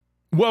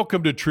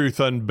Welcome to Truth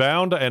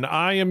Unbound, and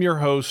I am your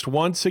host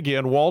once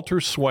again,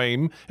 Walter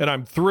Swaim, and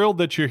I'm thrilled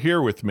that you're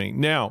here with me.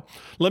 Now,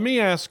 let me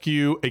ask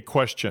you a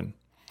question.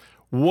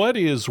 What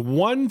is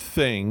one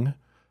thing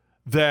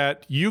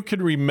that you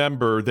can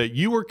remember that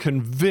you were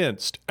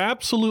convinced,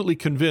 absolutely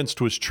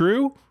convinced was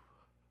true,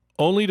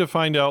 only to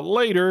find out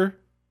later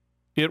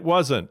it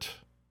wasn't?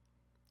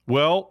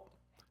 Well,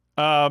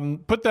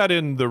 put that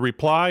in the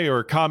reply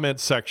or comment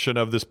section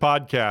of this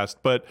podcast,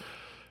 but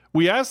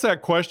we asked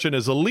that question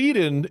as a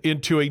lead-in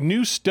into a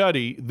new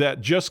study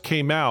that just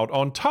came out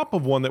on top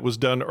of one that was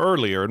done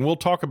earlier, and we'll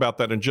talk about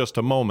that in just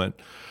a moment.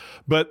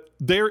 But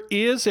there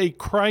is a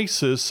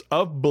crisis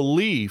of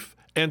belief,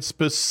 and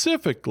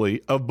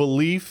specifically of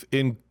belief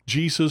in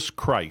Jesus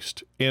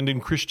Christ and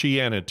in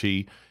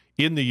Christianity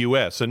in the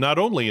U.S., and not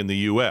only in the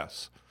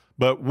U.S.,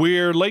 but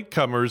we're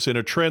latecomers in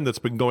a trend that's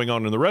been going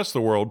on in the rest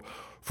of the world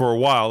for a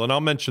while, and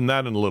I'll mention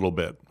that in a little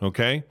bit,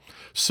 okay?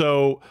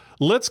 So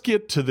let's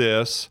get to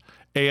this.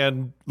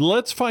 And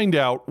let's find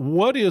out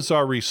what is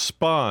our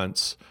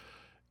response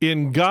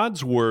in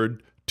God's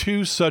Word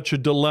to such a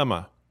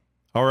dilemma.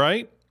 All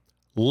right?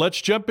 Let's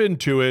jump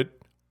into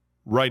it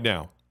right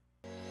now.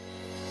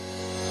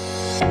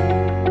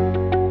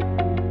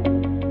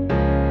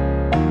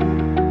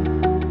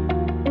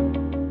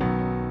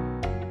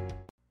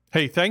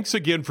 Hey, thanks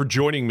again for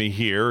joining me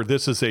here.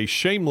 This is a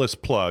shameless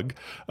plug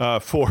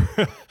for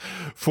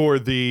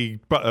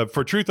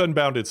Truth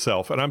Unbound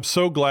itself, and I'm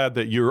so glad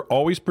that you're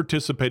always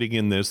participating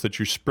in this, that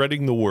you're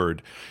spreading the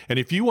word. And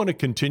if you want to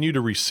continue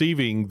to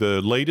receiving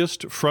the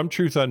latest from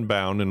Truth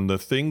Unbound and the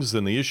things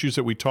and the issues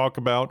that we talk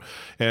about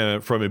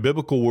from a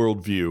biblical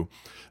worldview,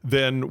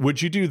 then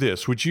would you do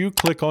this? Would you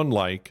click on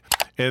like?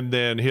 And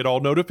then hit all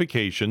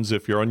notifications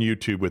if you're on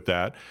YouTube with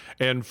that,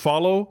 and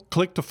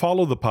click to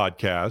follow the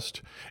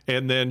podcast,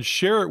 and then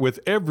share it with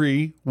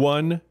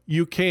everyone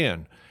you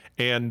can.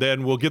 And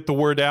then we'll get the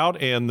word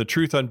out, and the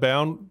Truth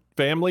Unbound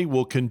family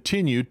will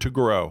continue to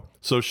grow.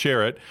 So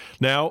share it.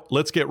 Now,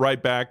 let's get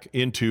right back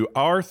into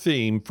our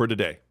theme for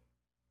today.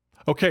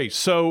 Okay,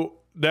 so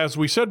as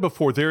we said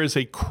before, there is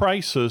a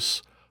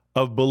crisis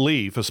of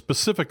belief,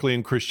 specifically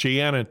in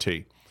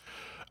Christianity.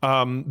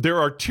 There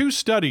are two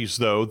studies,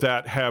 though,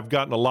 that have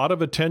gotten a lot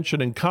of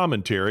attention and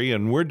commentary,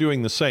 and we're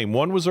doing the same.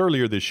 One was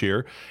earlier this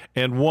year,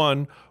 and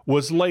one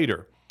was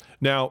later.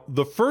 Now,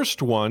 the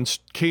first one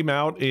came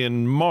out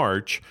in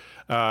March,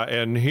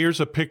 and here's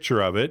a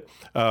picture of it,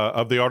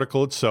 of the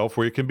article itself,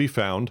 where it can be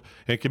found.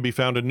 It can be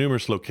found in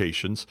numerous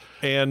locations.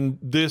 And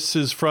this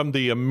is from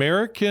the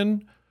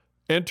American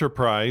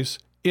Enterprise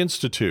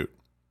Institute,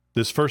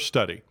 this first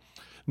study.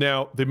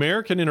 Now, the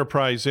American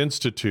Enterprise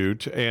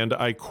Institute, and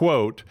I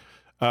quote,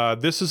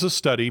 this is a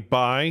study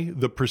by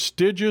the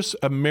prestigious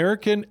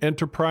American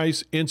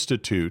Enterprise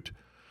Institute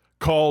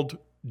called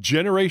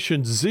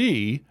Generation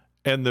Z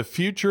and the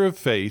Future of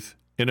Faith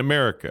in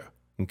America.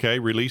 Okay,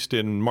 released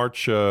in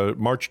March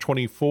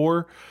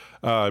 24th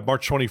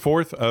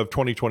of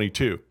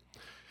 2022.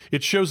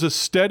 It shows a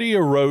steady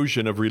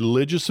erosion of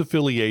religious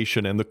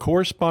affiliation and the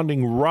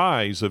corresponding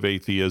rise of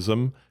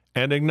atheism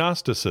and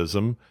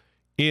agnosticism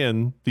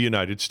in the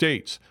United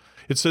States.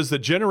 It says that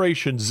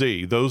Generation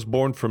Z, those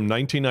born from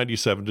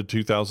 1997 to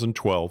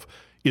 2012,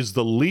 is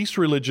the least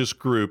religious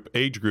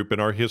age group in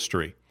our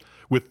history,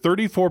 with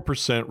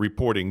 34%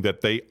 reporting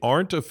that they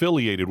aren't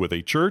affiliated with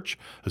a church,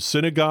 a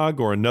synagogue,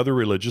 or another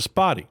religious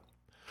body.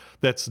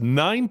 That's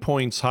 9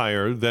 points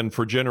higher than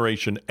for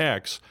Generation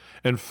X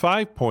and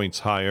 5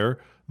 points higher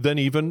than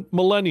even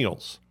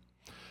millennials.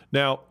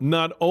 Now,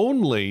 not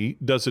only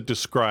does it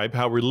describe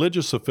how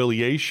religious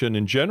affiliation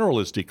in general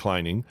is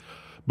declining,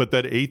 but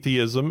that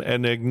atheism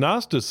and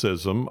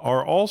agnosticism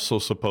are also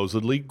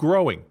supposedly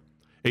growing.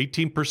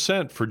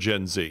 18% for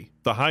Gen Z,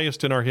 the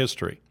highest in our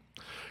history,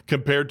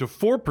 compared to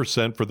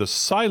 4% for the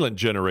silent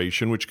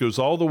generation, which goes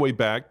all the way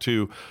back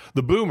to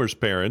the boomers'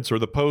 parents, or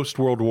the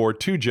post-World War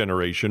II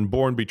generation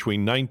born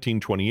between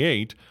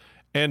 1928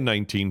 and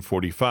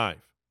 1945.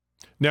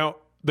 Now,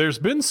 there's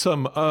been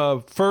some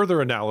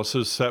further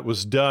analysis that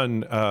was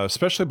done,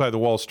 especially by the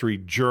Wall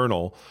Street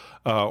Journal,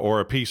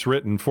 or a piece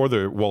written for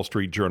the Wall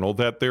Street Journal,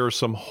 that there are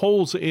some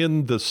holes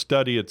in the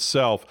study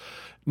itself,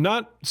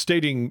 not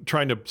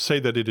trying to say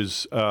that it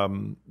is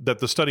that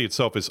the study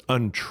itself is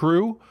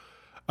untrue,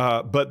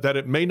 but that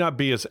it may not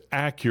be as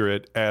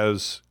accurate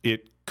as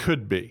it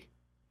could be.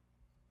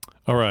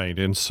 All right,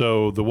 and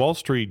so the Wall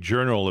Street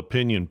Journal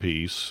opinion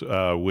piece,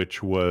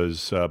 which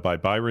was by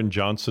Byron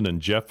Johnson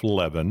and Jeff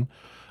Levin,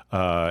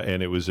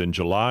 and it was in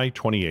July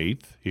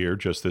 28th here,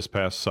 just this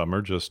past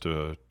summer, just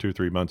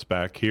 2-3 months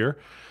back here.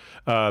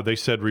 They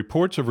said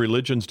reports of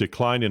religion's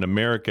decline in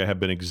America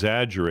have been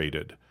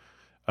exaggerated.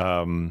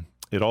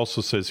 It also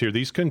says here,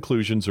 these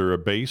conclusions are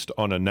based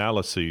on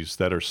analyses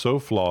that are so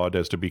flawed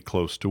as to be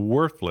close to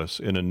worthless.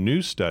 In a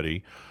new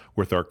study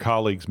with our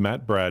colleagues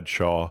Matt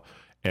Bradshaw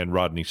and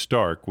Rodney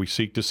Stark, we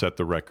seek to set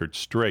the record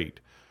straight.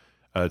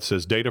 It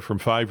says data from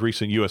 5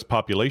 recent U.S.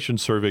 population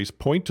surveys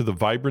point to the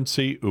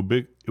vibrancy,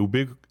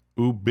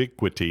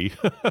 ubiquity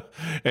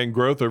and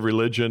growth of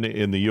religion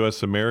in the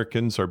U.S.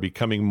 Americans are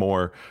becoming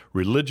more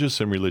religious,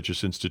 and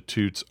religious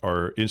institutions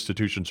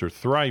are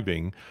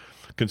thriving.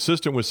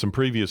 Consistent with some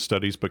previous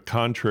studies, but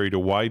contrary to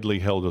widely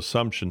held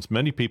assumptions,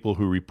 many people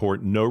who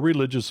report no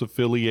religious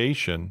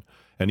affiliation,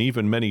 and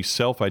even many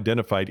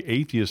self-identified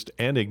atheists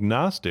and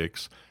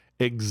agnostics,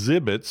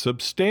 exhibit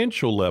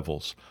substantial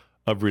levels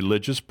of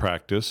religious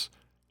practice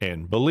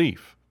and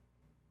belief.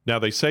 Now,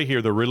 they say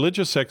here the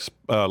religious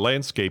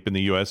landscape in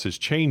the U.S. is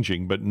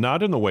changing, but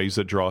not in the ways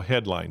that draw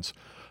headlines.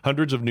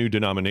 Hundreds of new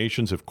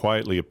denominations have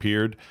quietly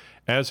appeared,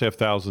 as have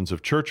thousands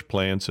of church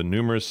plants and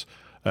numerous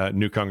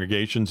new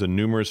congregations and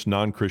numerous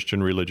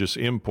non-Christian religious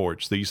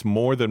imports. These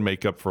more than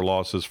make up for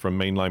losses from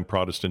mainline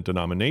Protestant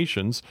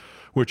denominations,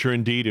 which are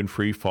indeed in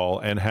free fall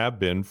and have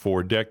been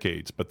for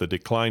decades. But the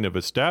decline of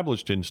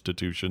established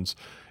institutions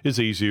is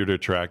easier to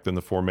track than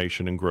the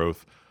formation and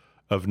growth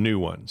of new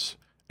ones.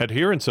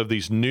 Adherents of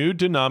these new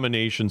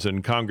denominations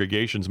and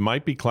congregations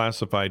might be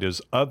classified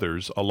as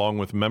others, along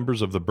with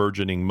members of the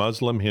burgeoning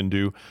Muslim,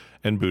 Hindu,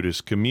 and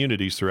Buddhist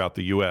communities throughout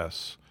the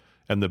U.S.,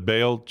 and the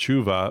Baal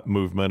Tshuva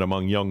movement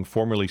among young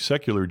formerly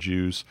secular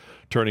Jews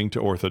turning to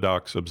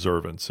Orthodox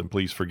observance. And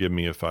please forgive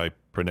me if I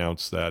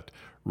pronounce that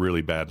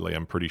really badly.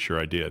 I'm pretty sure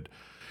I did.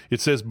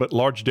 It says, but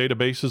large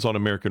databases on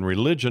American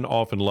religion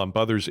often lump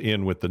others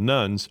in with the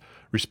nones.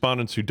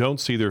 Respondents who don't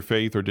see their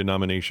faith or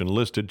denomination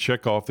listed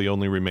check off the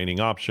only remaining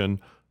option,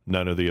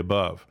 none of the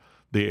above.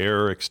 The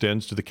error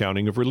extends to the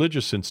counting of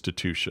religious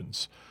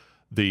institutions.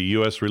 The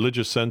U.S.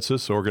 Religious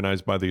Census,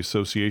 organized by the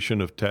Association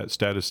of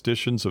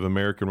Statisticians of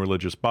American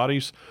Religious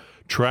Bodies,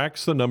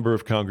 tracks the number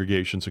of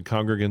congregations and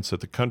congregants at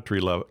the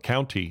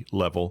county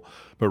level,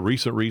 but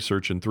recent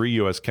research in 3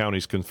 U.S.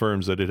 counties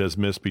confirms that it has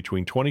missed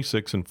between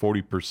 26 and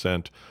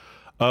 40%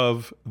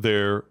 of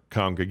their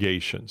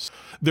congregations.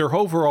 Their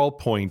overall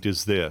point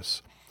is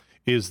this,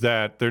 is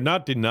that they're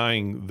not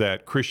denying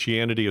that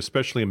Christianity,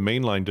 especially in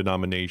mainline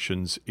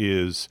denominations,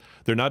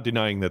 they're not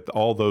denying that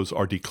all those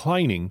are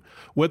declining.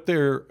 What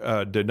they're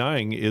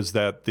denying is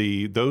that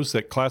those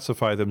that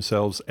classify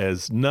themselves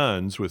as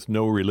nones with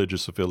no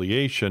religious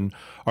affiliation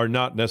are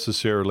not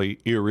necessarily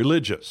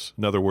irreligious.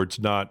 In other words,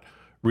 not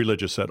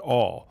religious at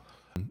all.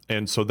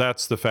 And so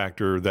that's the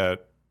factor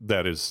that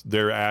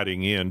they're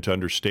adding in to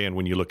understand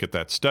when you look at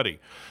that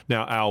study.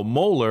 Now, Al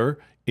Mohler,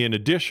 in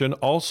addition,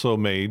 also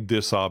made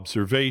this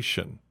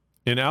observation.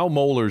 In Al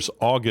Mohler's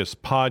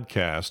August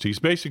podcast, he's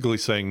basically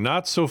saying,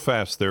 not so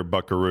fast there,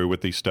 buckaroo,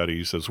 with these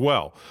studies as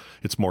well.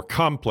 It's more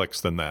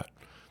complex than that.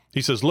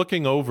 He says,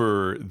 looking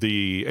over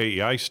the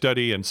AEI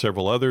study and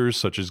several others,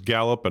 such as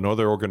Gallup and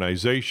other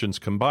organizations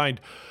combined,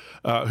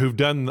 who've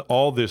done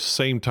all this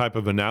same type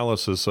of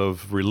analysis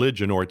of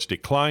religion or its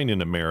decline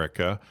in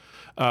America,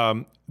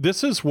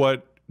 this is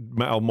what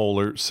Al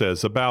Mohler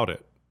says about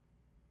it.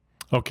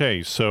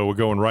 Okay, so we're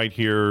going right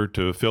here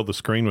to fill the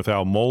screen with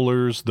Al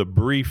Mohler's The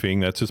Briefing.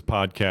 That's his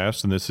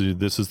podcast, and this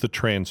is the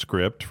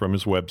transcript from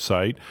his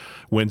website,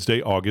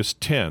 Wednesday, August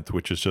 10th,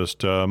 which is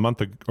just a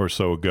month or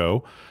so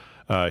ago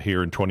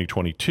here in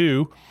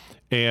 2022.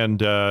 And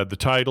the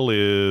title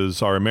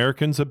is, Are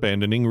Americans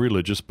Abandoning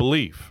Religious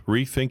Belief?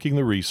 Rethinking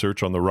the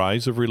Research on the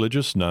Rise of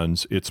Religious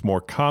Nones. It's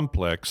More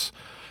Complex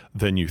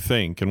Than You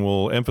Think. And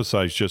we'll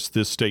emphasize just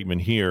this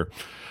statement here.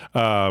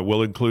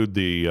 We'll include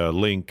the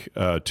link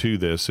to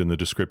this in the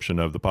description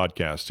of the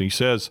podcast. He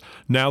says,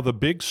 now the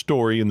big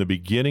story in the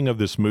beginning of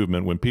this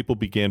movement, when people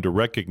began to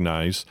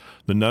recognize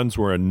the nones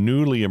were a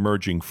newly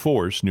emerging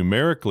force,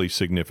 numerically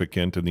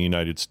significant in the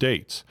United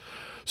States.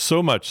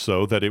 So much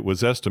so that it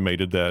was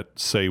estimated that,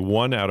 say,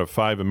 1 out of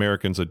 5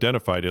 Americans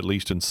identified, at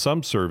least in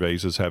some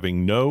surveys, as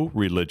having no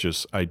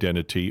religious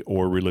identity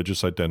or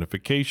religious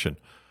identification.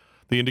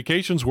 The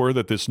indications were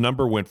that this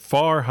number went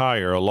far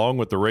higher along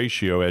with the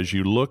ratio as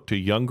you look to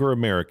younger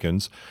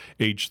Americans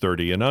age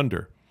 30 and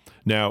under.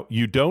 Now,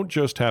 you don't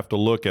just have to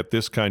look at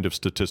this kind of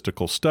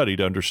statistical study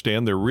to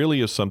understand there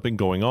really is something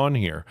going on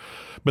here.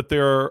 But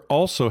there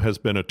also has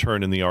been a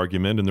turn in the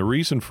argument, and the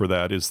reason for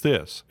that is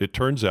this. It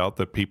turns out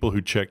that people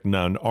who check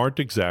none aren't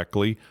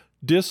exactly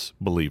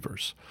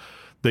disbelievers.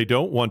 They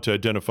don't want to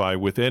identify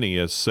with any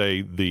as,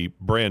 say, the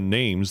brand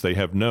names they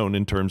have known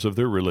in terms of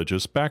their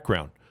religious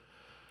background.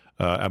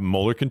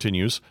 Mohler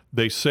continues,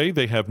 they say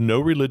they have no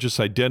religious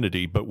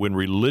identity, but when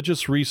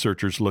religious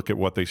researchers look at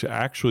what they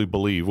actually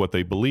believe, what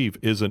they believe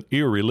isn't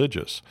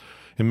irreligious.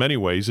 In many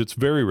ways, it's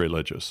very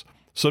religious.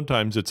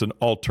 Sometimes it's an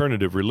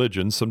alternative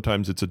religion.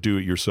 Sometimes it's a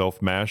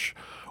do-it-yourself mash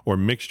or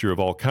mixture of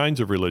all kinds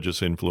of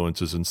religious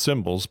influences and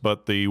symbols.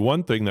 But the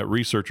one thing that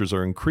researchers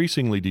are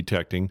increasingly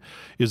detecting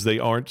is they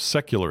aren't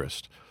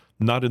secularist,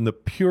 not in the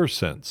pure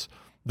sense.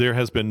 There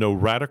has been no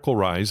radical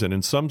rise, and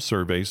in some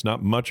surveys,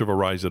 not much of a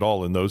rise at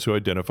all in those who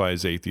identify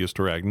as atheist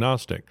or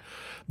agnostic.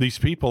 These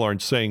people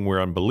aren't saying we're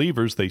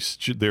unbelievers.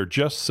 They're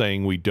just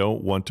saying we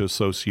don't want to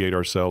associate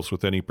ourselves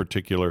with any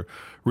particular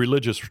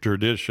religious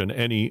tradition,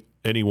 any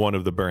one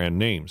of the brand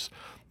names.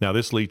 Now,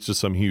 this leads to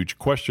some huge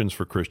questions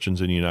for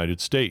Christians in the United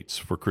States,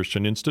 for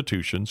Christian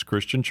institutions,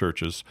 Christian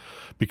churches,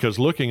 because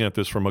looking at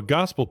this from a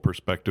gospel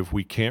perspective,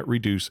 we can't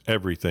reduce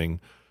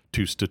everything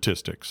to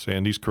statistics,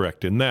 and he's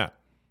correct in that.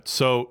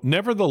 So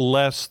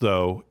nevertheless,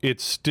 though, it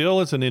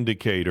still is an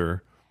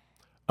indicator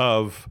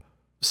of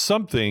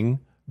something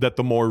that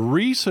the more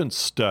recent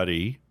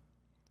study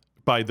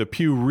by the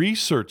Pew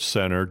Research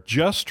Center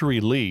just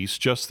released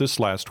just this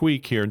last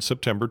week here in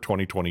September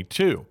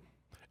 2022.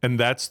 And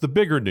that's the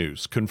bigger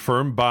news,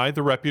 confirmed by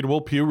the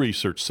reputable Pew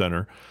Research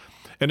Center.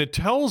 And it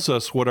tells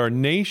us what our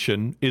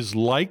nation is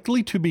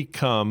likely to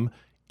become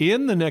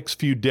in the next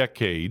few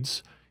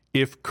decades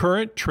if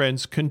current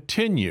trends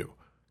continue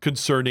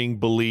concerning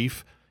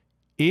belief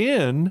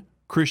in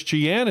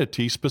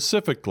Christianity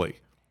specifically.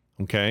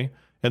 Okay?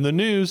 And the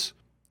news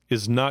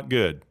is not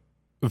good.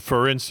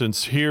 For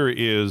instance, here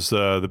is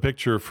the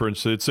picture. For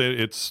instance,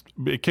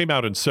 it came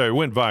out it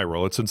went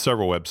viral. It's in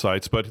several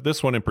websites, but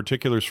this one in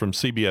particular is from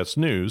CBS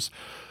News,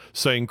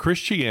 saying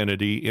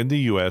Christianity in the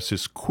U.S.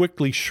 is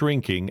quickly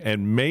shrinking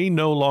and may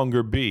no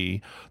longer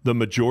be the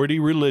majority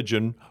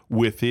religion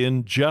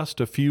within just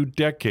a few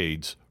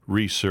decades,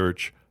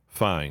 research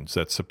finds.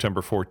 That's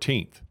September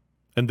 14th.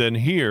 And then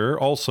here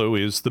also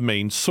is the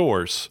main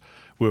source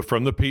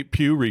from the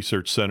Pew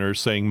Research Center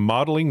saying,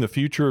 modeling the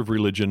future of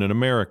religion in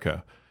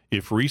America.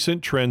 If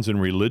recent trends in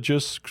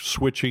religious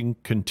switching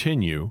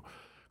continue,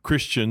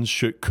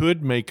 Christians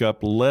could make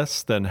up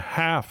less than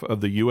half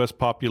of the U.S.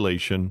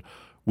 population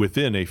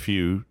within a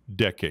few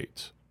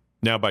decades.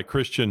 Now, by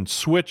Christian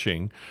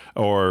switching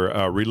or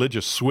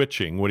religious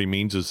switching, what he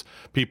means is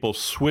people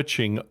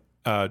switching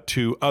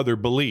to other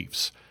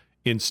beliefs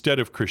instead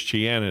of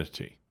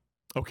Christianity.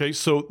 Okay,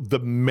 so the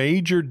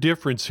major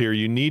difference here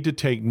you need to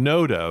take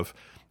note of,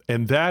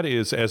 and that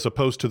is, as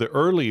opposed to the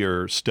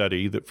earlier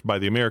study that by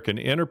the American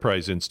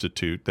Enterprise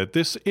Institute, that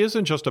this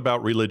isn't just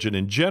about religion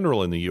in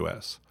general in the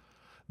U.S.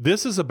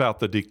 This is about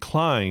the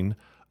decline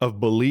of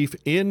belief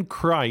in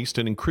Christ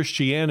and in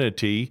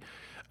Christianity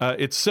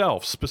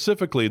itself,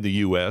 specifically in the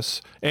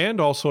U.S. and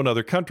also in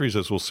other countries,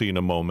 as we'll see in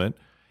a moment.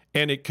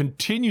 And it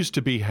continues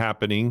to be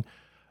happening,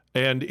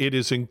 and it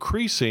is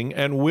increasing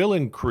and will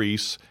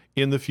increase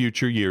in the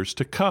future years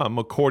to come,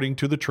 according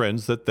to the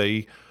trends that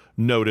they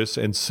notice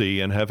and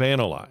see and have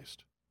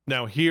analyzed.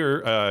 Now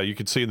here, you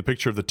can see in the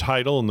picture of the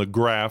title and the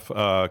graph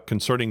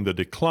concerning the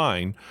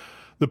decline,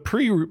 the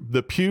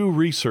Pew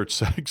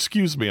Research,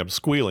 excuse me, I'm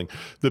squealing.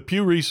 The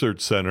Pew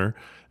Research Center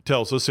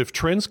tells us if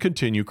trends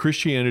continue,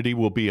 Christianity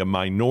will be a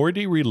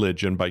minority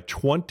religion by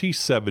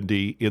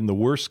 2070 in the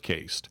worst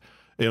case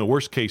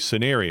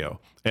scenario,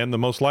 and the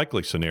most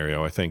likely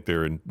scenario, I think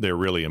they're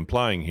really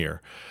implying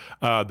here.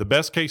 The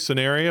best case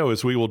scenario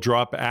is we will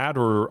drop at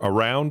or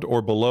around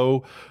or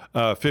below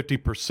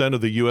 50%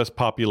 of the U.S.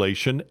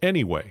 population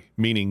anyway,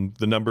 meaning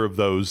the number of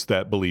those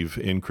that believe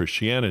in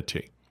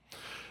Christianity.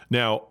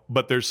 Now,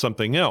 but there's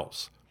something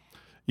else.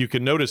 You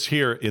can notice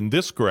here in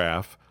this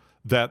graph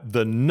that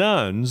the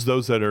nones,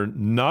 those that are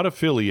not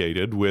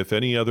affiliated with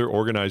any other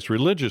organized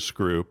religious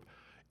group,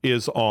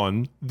 is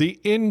on the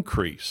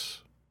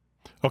increase.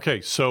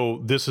 Okay,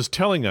 so this is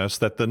telling us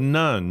that the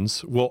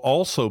nones will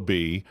also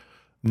be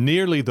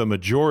nearly the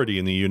majority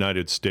in the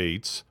United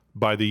States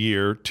by the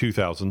year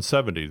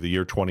 2070, the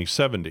year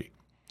 2070.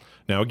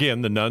 Now,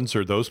 again, the nones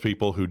are those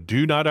people who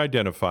do not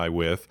identify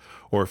with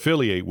or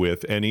affiliate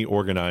with any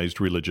organized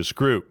religious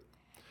group.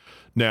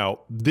 Now,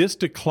 this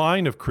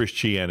decline of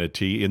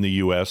Christianity in the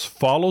U.S.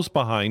 follows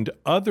behind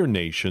other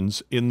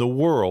nations in the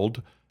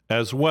world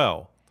as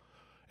well.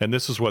 And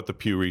this is what the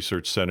Pew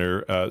Research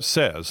Center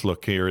says.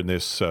 Look here in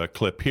this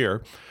clip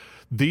here.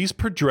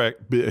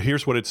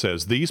 Here's what it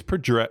says. These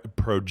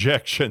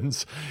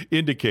projections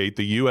indicate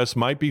the U.S.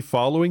 might be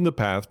following the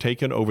path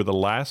taken over the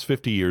last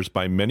 50 years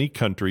by many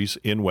countries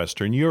in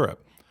Western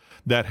Europe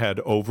that had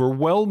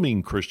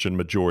overwhelming Christian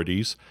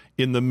majorities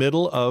in the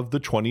middle of the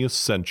 20th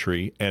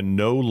century and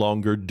no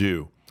longer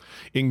do.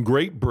 In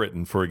Great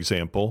Britain, for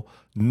example,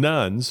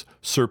 nones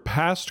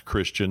surpassed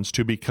Christians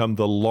to become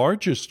the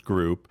largest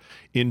group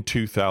in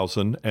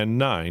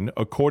 2009,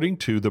 according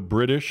to the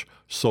British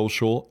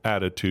Social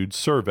Attitude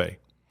Survey.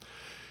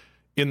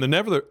 In the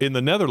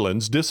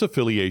Netherlands,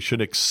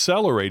 disaffiliation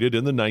accelerated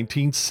in the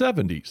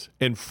 1970s,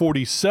 and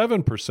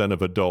 47%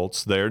 of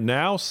adults there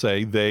now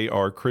say they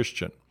are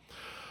Christian.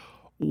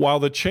 While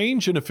the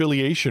change in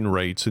affiliation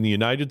rates in the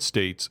United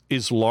States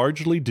is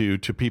largely due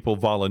to people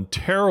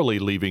voluntarily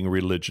leaving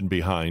religion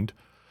behind,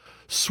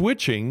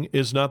 switching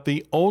is not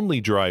the only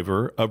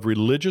driver of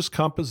religious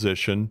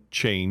composition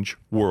change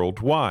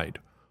worldwide.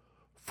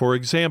 For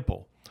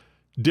example,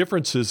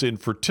 differences in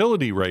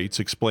fertility rates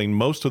explain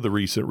most of the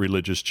recent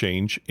religious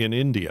change in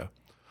India,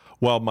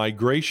 while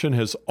migration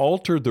has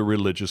altered the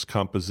religious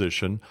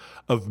composition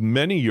of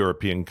many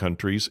European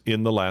countries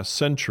in the last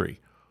century.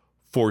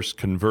 Forced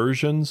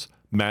conversions,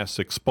 mass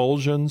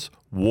expulsions,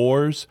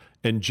 wars,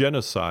 and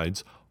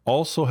genocides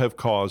also have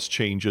caused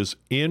changes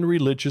in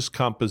religious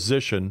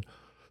composition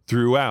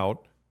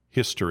throughout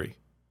history.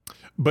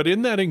 But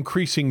in that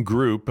increasing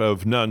group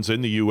of nones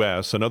in the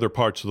U.S. and other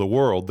parts of the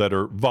world that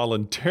are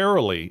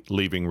voluntarily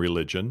leaving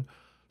religion,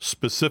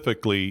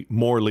 specifically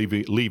more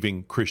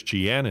leaving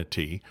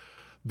Christianity,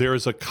 there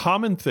is a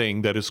common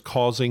thing that is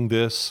causing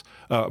this,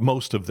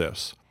 most of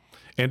this.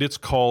 and it's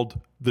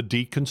called the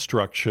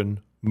deconstruction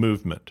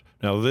movement.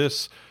 Now,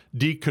 this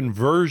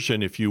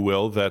deconversion, if you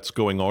will, that's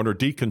going on, or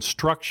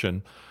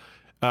deconstruction,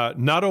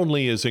 not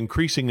only is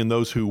increasing in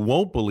those who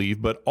won't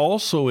believe, but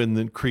also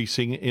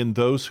increasing in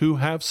those who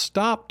have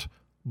stopped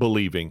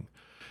believing.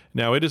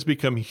 Now, it has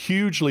become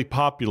hugely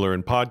popular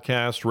in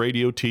podcasts,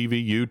 radio,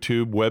 TV,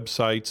 YouTube,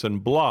 websites,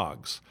 and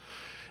blogs,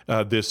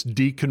 this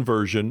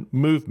deconversion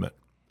movement.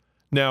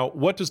 Now,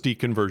 what does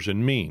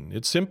deconversion mean?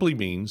 It simply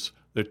means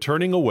they're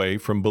turning away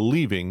from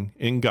believing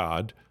in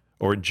God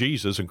or in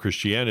Jesus and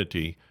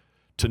Christianity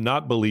to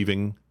not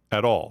believing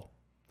at all.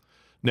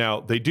 Now,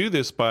 they do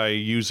this by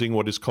using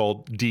what is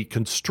called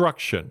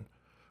deconstruction,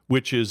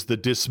 which is the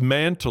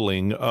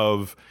dismantling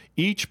of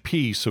each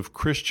piece of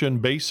Christian,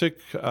 basic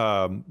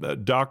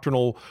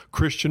doctrinal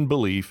Christian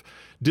belief,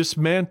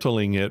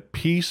 dismantling it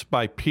piece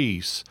by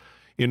piece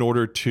in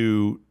order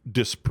to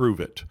disprove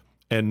it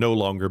and no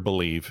longer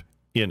believe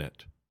in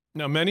it.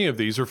 Now, many of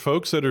these are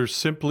folks that are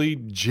simply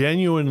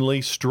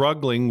genuinely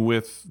struggling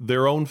with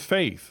their own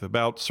faith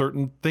about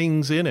certain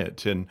things in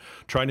it and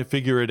trying to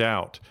figure it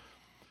out.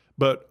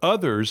 But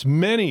others,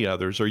 many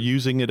others, are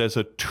using it as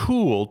a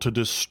tool to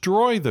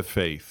destroy the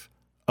faith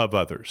of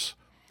others.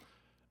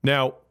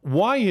 Now,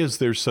 why is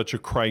there such a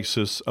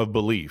crisis of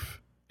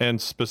belief, and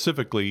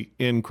specifically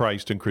in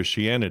Christ and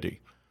Christianity?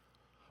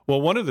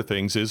 Well, one of the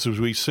things is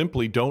we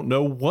simply don't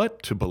know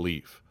what to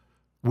believe.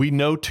 We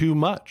know too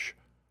much.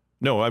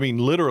 No, I mean,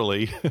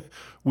 literally,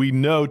 we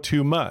know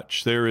too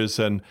much. There is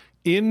an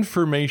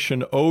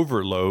information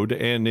overload,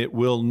 and it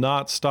will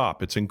not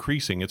stop. It's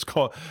increasing. In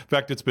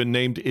fact, it's been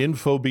named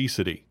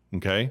infobesity,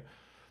 okay?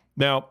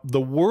 Now, the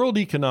World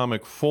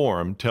Economic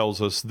Forum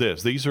tells us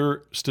this. These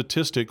are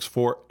statistics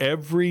for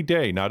every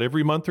day, not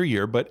every month or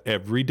year, but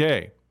every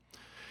day.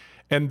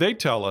 And they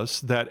tell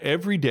us that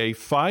every day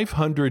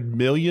 500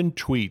 million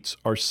tweets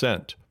are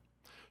sent,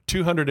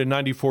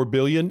 294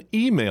 billion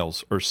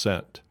emails are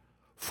sent,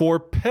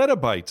 4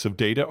 petabytes of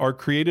data are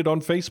created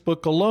on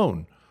Facebook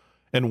alone,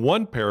 and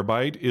 1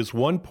 terabyte is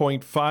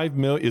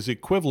is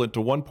equivalent to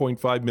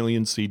 1.5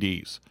 million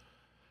CDs.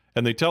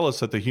 And they tell us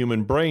that the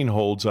human brain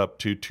holds up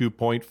to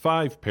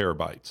 2.5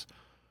 terabytes.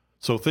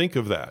 So think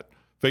of that.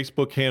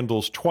 Facebook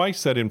handles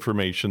twice that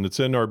information that's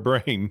in our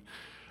brain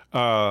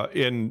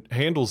and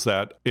handles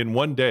that in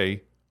one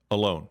day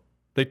alone.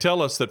 They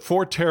tell us that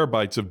 4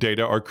 terabytes of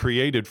data are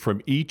created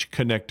from each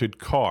connected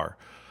car.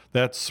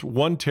 That's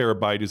 1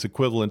 terabyte is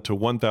equivalent to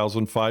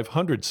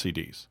 1,500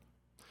 CDs.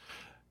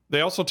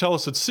 They also tell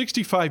us that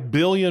 65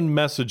 billion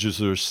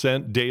messages are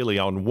sent daily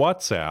on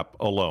WhatsApp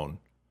alone,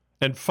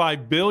 and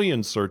 5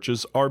 billion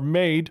searches are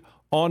made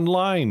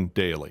online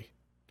daily.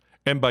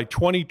 And by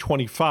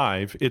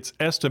 2025, it's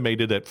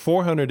estimated that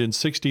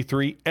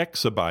 463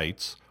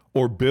 exabytes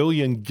or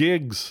billion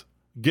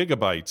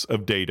gigabytes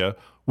of data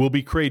will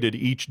be created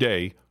each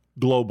day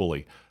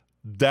globally.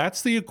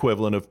 That's the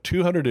equivalent of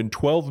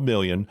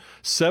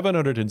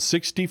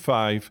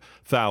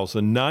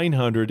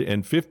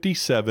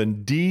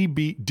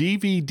 212,765,957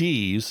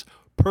 DVDs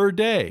per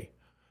day.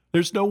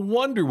 There's no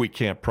wonder we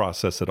can't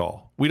process it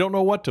all. We don't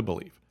know what to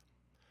believe.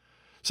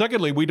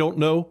 Secondly, we don't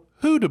know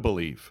who to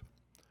believe.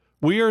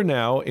 We are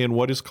now in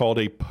what is called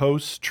a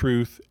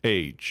post-truth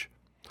age.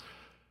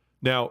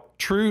 Now,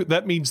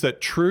 post-truth means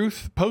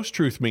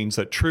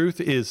that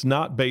truth is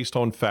not based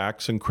on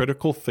facts and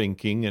critical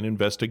thinking and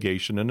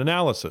investigation and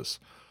analysis,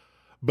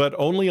 but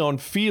only on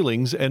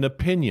feelings and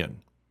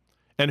opinion.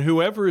 And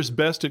whoever is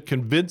best at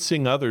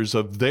convincing others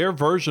of their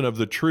version of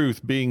the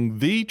truth being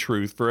the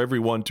truth for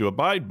everyone to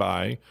abide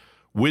by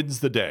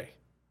wins the day.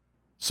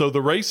 So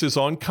the race is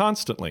on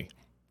constantly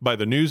by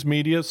the news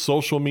media,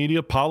 social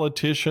media,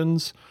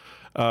 politicians,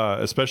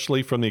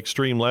 especially from the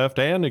extreme left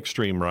and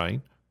extreme right,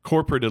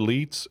 corporate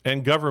elites,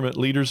 and government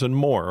leaders and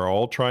more are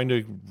all trying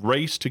to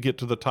race to get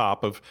to the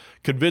top of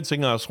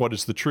convincing us what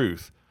is the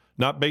truth,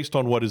 not based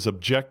on what is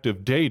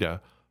objective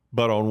data,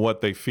 but on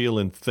what they feel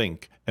and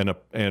think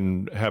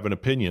and have an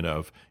opinion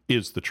of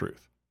is the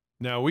truth.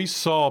 Now, we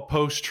saw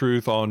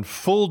post-truth on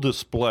full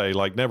display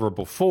like never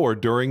before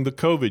during the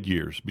COVID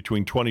years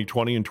between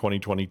 2020 and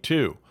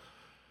 2022.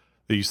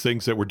 These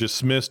things that were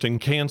dismissed and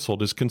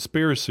canceled as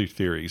conspiracy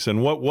theories.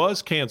 And what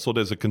was canceled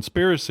as a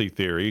conspiracy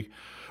theory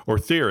or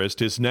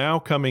theorist is now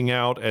coming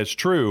out as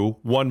true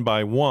one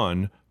by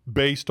one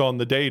based on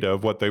the data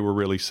of what they were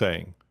really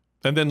saying.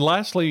 And then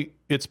lastly,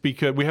 it's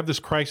because we have this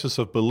crisis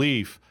of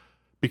belief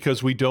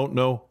because we don't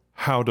know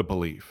how to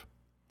believe.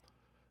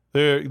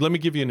 Let me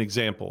give you an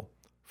example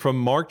from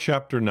Mark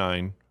chapter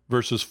 9,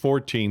 verses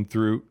 14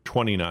 through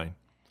 29.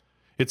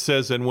 It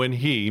says, "And when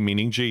he,"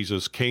 meaning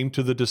Jesus, "came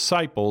to the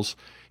disciples,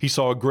 he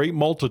saw a great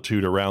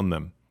multitude around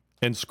them,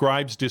 and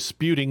scribes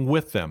disputing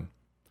with them.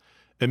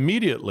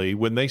 Immediately,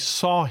 when they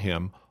saw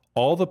him,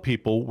 all the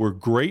people were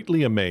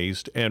greatly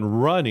amazed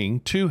and running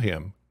to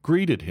him,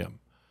 greeted him.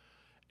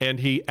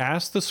 And he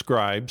asked the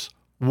scribes,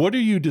 'What are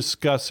you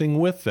discussing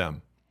with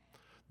them?'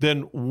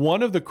 Then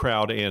one of the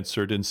crowd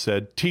answered and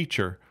said,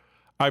 'Teacher,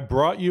 I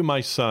brought you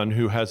my son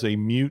who has a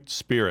mute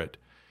spirit,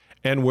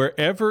 and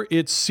wherever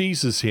it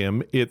seizes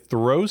him, it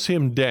throws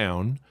him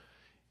down.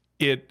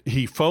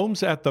 He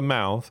foams at the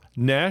mouth,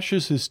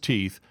 gnashes his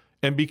teeth,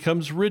 and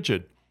becomes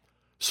rigid.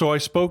 So I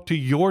spoke to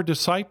your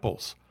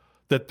disciples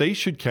that they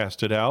should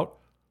cast it out,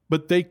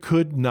 but they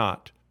could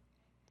not.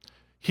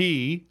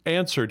 He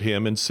answered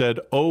him and said,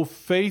 O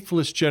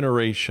faithless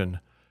generation,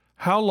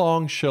 how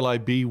long shall I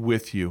be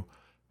with you?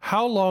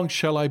 How long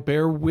shall I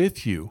bear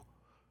with you?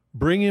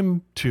 Bring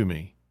him to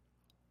me.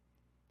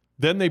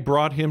 Then they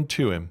brought him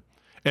to him,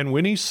 and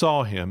when he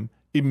saw him,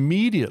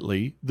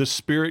 immediately the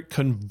spirit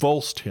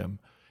convulsed him,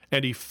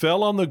 and he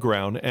fell on the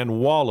ground and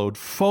wallowed,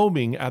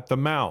 foaming at the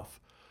mouth.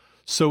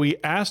 So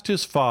he asked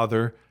his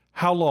father,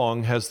 How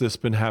long has this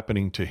been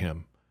happening to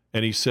him?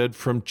 And he said,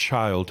 From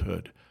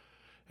childhood.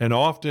 And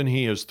often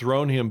he has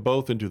thrown him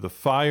both into the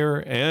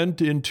fire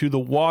and into the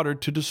water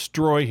to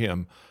destroy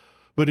him.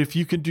 But if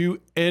you can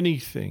do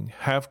anything,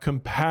 have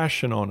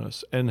compassion on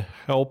us and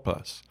help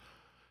us.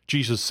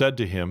 Jesus said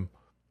to him,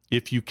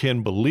 If you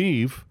can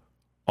believe,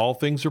 all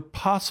things are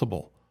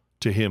possible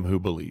to him who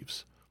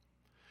believes.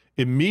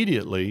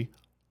 Immediately,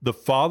 the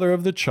father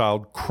of the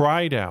child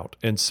cried out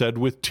and said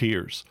with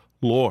tears,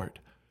 Lord,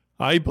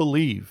 I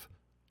believe.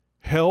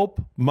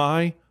 Help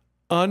my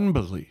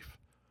unbelief.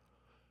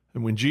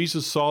 And when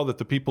Jesus saw that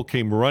the people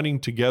came running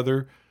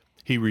together,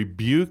 he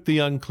rebuked the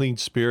unclean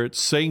spirit,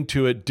 saying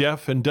to it,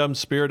 Deaf and dumb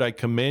spirit, I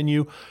command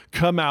you,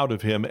 come out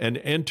of him and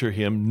enter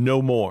him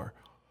no more.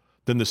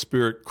 Then the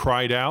spirit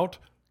cried out,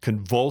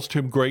 convulsed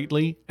him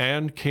greatly,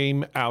 and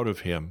came out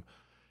of him.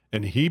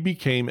 And he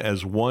became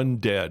as one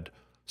dead,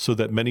 so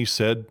that many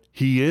said,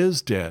 He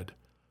is dead.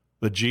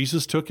 But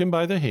Jesus took him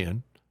by the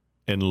hand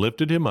and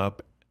lifted him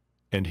up,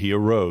 and he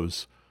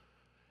arose.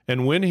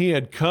 And when he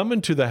had come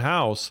into the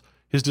house,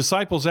 his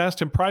disciples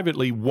asked him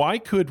privately, Why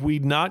could we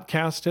not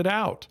cast it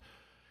out?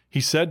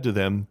 He said to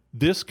them,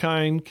 This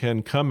kind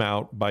can come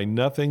out by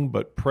nothing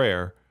but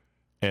prayer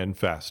and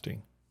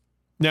fasting.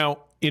 Now,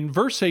 in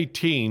verse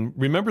 18,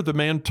 remember the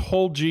man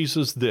told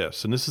Jesus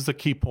this, and this is the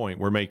key point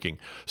we're making.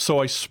 So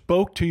I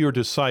spoke to your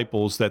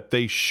disciples that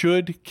they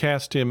should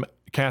cast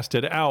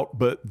it out,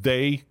 but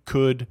they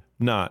could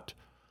not.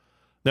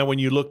 Now, when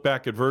you look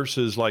back at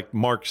verses like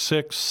Mark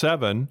 6,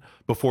 7,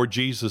 before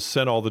Jesus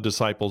sent all the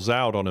disciples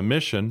out on a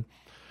mission,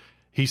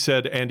 he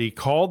said, and he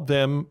called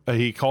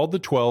the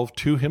 12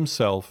 to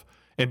himself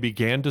and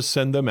began to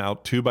send them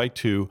out 2 by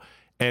 2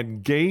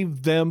 and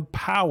gave them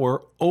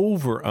power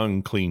over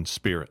unclean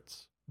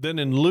spirits. Then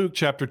in Luke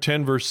chapter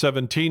 10, verse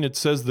 17, it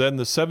says, Then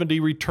the 70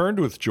 returned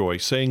with joy,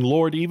 saying,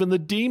 Lord, even the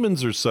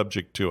demons are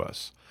subject to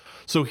us.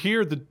 So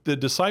here the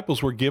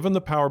disciples were given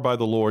the power by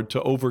the Lord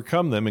to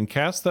overcome them and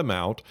cast them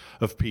out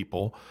of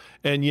people,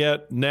 and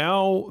yet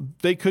now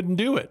they couldn't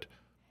do it.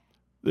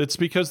 It's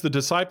because the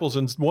disciples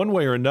in one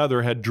way or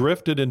another had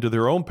drifted into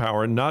their own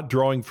power and not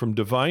drawing from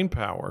divine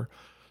power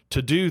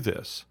to do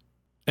this.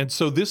 And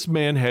so this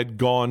man had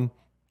gone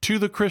to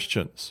the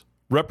Christians,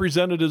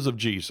 representatives of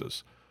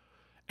Jesus,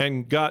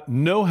 and got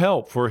no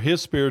help for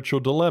his spiritual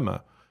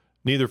dilemma,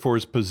 neither for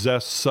his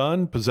possessed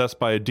son, possessed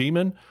by a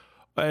demon,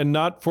 and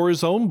not for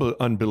his own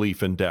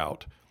unbelief and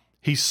doubt.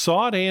 He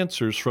sought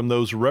answers from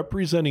those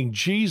representing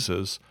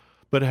Jesus,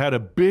 but had a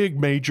big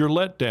major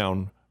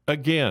letdown,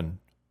 again,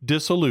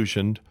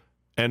 disillusioned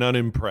and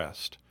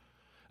unimpressed.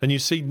 And you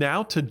see,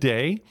 now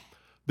today,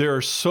 there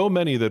are so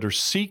many that are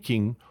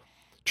seeking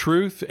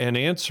truth and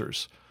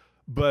answers,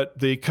 but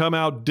they come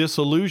out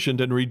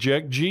disillusioned and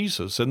reject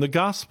Jesus and the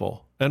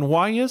gospel. And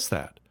why is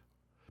that?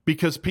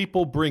 Because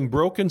people bring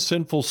broken,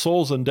 sinful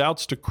souls and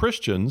doubts to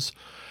Christians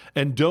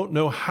and don't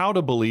know how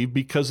to believe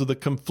because of the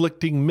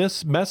conflicting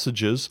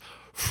messages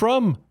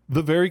from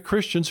the very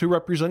Christians who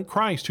represent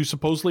Christ, who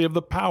supposedly have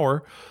the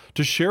power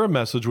to share a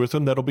message with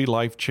them that'll be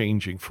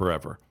life-changing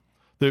forever.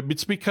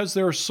 It's because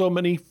there are so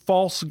many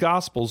false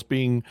gospels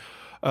being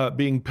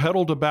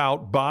peddled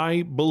about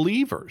by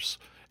believers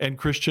and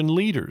Christian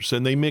leaders,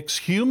 and they mix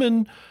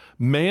human,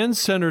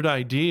 man-centered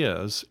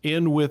ideas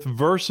in with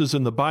verses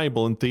in the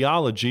Bible and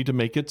theology to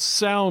make it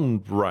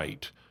sound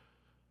right.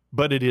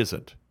 But it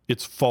isn't.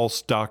 It's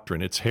false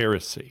doctrine. It's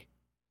heresy.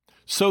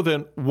 So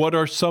then, what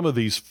are some of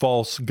these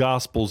false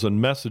gospels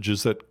and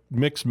messages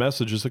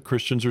that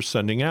Christians are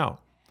sending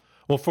out?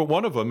 Well, for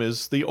one of them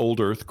is the old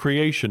earth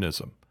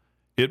creationism.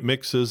 It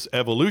mixes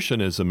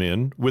evolutionism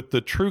in with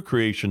the true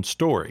creation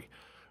story,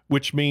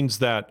 which means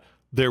that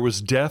there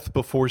was death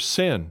before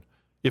sin.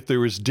 If there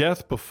was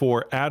death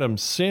before Adam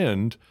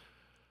sinned,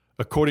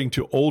 according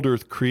to old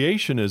earth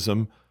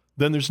creationism,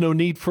 then there's no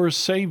need for a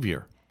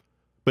savior.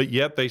 But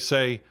yet they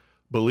say,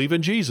 believe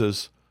in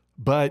Jesus,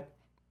 but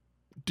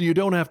you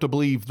don't have to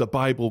believe the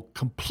Bible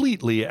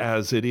completely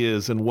as it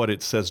is and what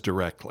it says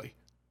directly.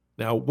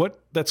 Now,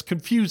 that's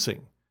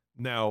confusing.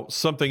 Now,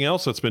 something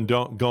else that's been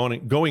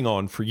going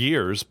on for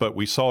years, but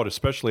we saw it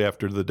especially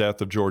after the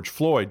death of George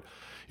Floyd,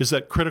 is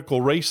that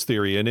critical race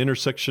theory and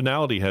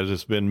intersectionality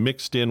has been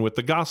mixed in with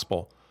the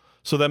gospel.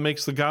 So that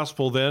makes the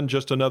gospel then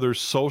just another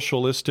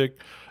socialistic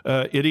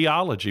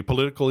ideology,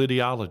 political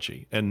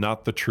ideology, and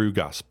not the true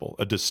gospel,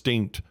 a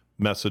distinct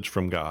message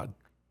from God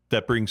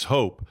that brings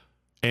hope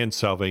and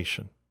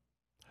salvation.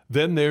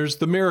 Then there's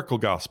the miracle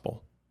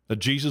gospel. that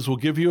Jesus will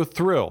give you a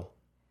thrill.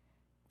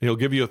 He'll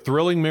give you a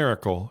thrilling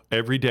miracle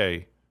every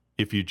day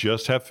if you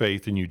just have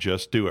faith and you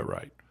just do it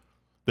right.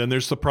 Then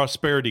there's the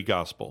prosperity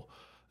gospel.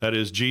 That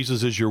is,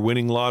 Jesus is your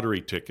winning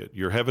lottery ticket,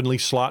 your heavenly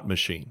slot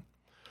machine.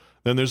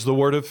 Then there's the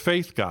word of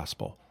faith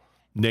gospel.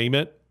 Name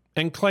it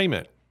and claim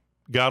it.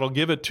 God will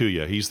give it to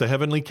you. He's the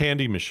heavenly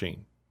candy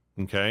machine.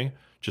 Okay?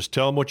 Just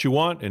tell him what you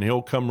want and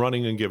he'll come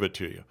running and give it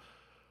to you.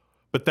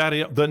 But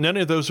none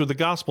of those are the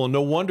gospel. And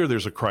no wonder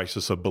there's a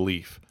crisis of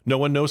belief. No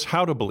one knows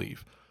how to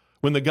believe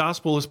when the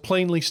gospel is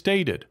plainly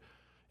stated.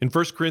 In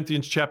 1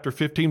 Corinthians chapter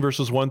 15,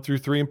 verses 1 through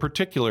 3 in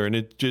particular, and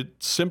it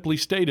simply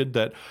stated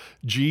that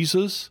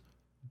Jesus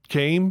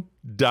came,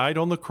 died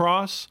on the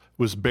cross,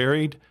 was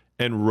buried,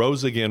 and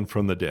rose again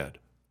from the dead.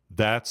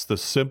 That's the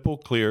simple,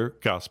 clear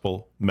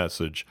gospel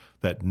message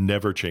that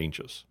never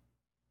changes.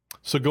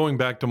 So going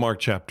back to Mark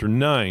chapter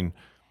 9,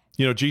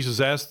 Jesus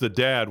asked the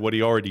dad what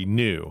he already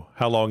knew.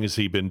 How long has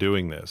he been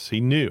doing this?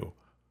 He knew,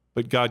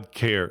 but God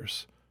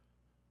cares.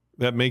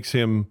 That makes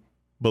him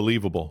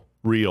believable,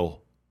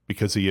 real,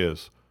 because he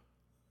is.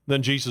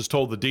 Then Jesus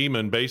told the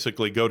demon,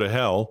 basically, go to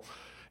hell,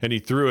 and he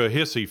threw a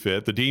hissy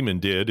fit, the demon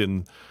did,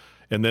 and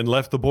then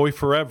left the boy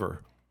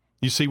forever.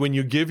 You see, when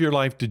you give your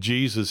life to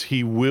Jesus,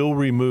 he will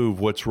remove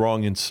what's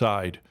wrong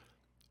inside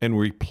and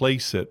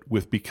replace it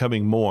with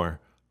becoming more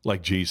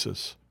like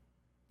Jesus.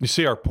 You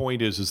see, our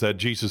point is that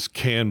Jesus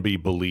can be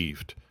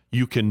believed.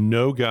 You can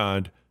know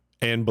God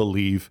and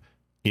believe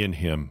in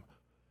him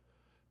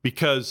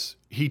because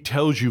he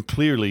tells you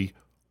clearly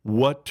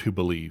what to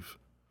believe.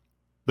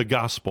 The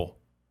gospel,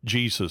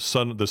 Jesus,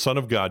 the Son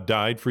of God,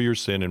 died for your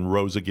sin and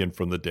rose again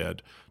from the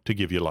dead to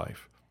give you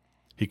life.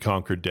 He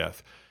conquered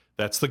death.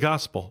 That's the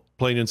gospel,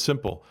 plain and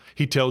simple.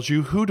 He tells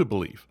you who to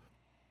believe.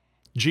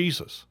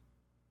 Jesus.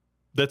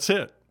 That's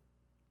it.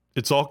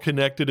 It's all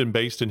connected and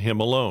based in him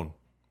alone.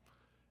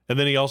 And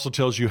then he also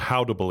tells you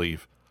how to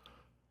believe.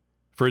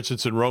 For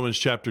instance, in Romans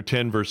chapter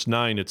 10, verse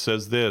 9, it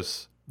says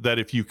this, that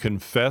if you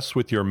confess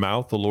with your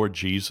mouth the Lord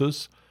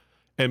Jesus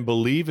and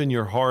believe in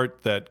your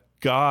heart that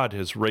God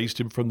has raised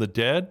him from the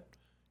dead,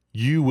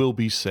 you will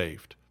be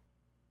saved.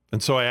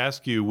 And so I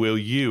ask you, will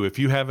you, if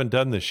you haven't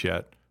done this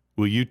yet,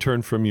 will you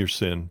turn from your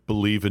sin,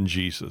 believe in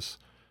Jesus,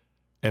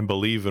 and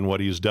believe in what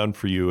he has done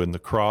for you in the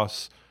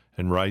cross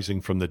and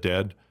rising from the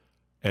dead,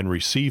 and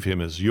receive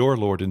him as your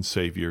Lord and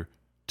Savior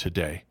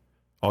today?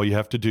 All you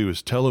have to do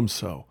is tell him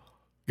so.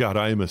 God,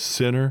 I am a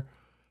sinner.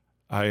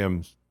 I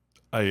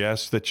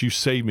ask that you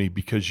save me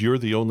because you're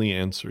the only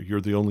answer.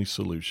 You're the only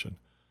solution.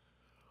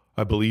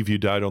 I believe you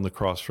died on the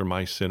cross for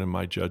my sin and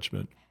my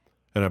judgment,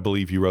 and I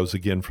believe you rose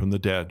again from the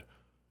dead.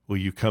 Will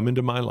you come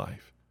into my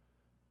life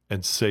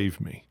and save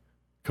me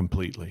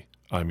completely?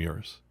 I'm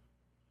yours.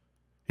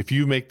 If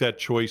you make that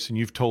choice and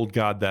you've told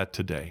God that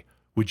today,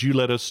 would you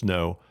let us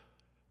know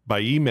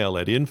by email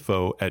at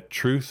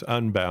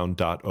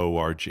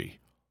info@truthunbound.org.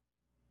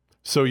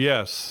 So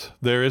yes,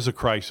 there is a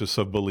crisis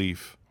of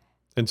belief.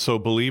 And so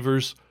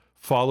believers,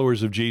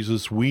 followers of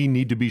Jesus, we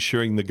need to be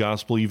sharing the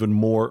gospel even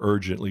more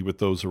urgently with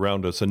those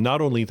around us. And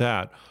not only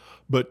that,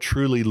 but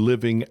truly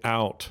living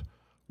out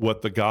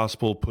what the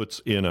gospel puts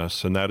in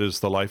us, and that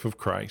is the life of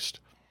Christ.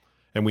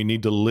 And we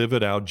need to live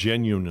it out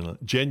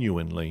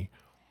genuinely,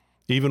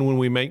 even when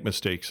we make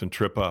mistakes and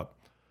trip up,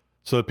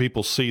 so that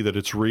people see that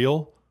it's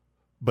real,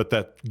 but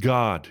that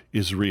God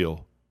is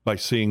real by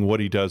seeing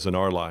what he does in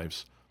our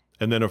lives,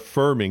 and then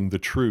affirming the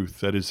truth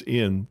that is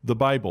in the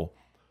Bible.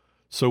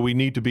 So we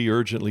need to be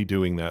urgently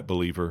doing that,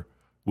 believer.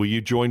 Will you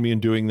join me in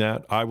doing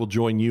that? I will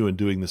join you in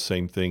doing the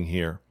same thing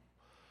here.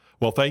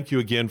 Well, thank you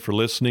again for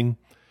listening.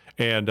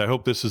 And I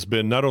hope this has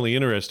been not only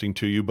interesting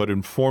to you, but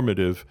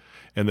informative,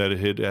 and that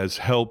it has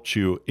helped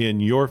you in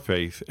your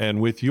faith and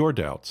with your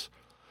doubts.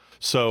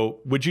 So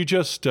would you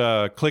just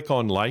click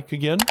on like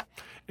again,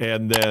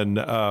 and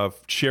then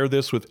share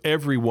this with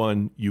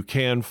everyone you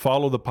can.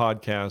 Follow the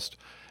podcast,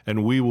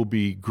 and we will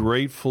be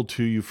grateful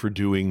to you for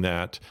doing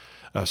that.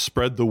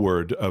 Spread the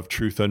word of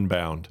Truth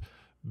Unbound.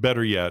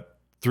 Better yet,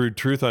 through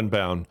Truth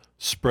Unbound,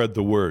 spread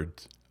the word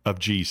of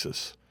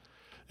Jesus.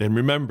 And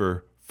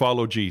remember,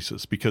 follow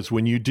Jesus, because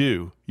when you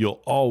do,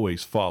 you'll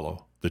always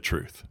follow the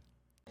truth.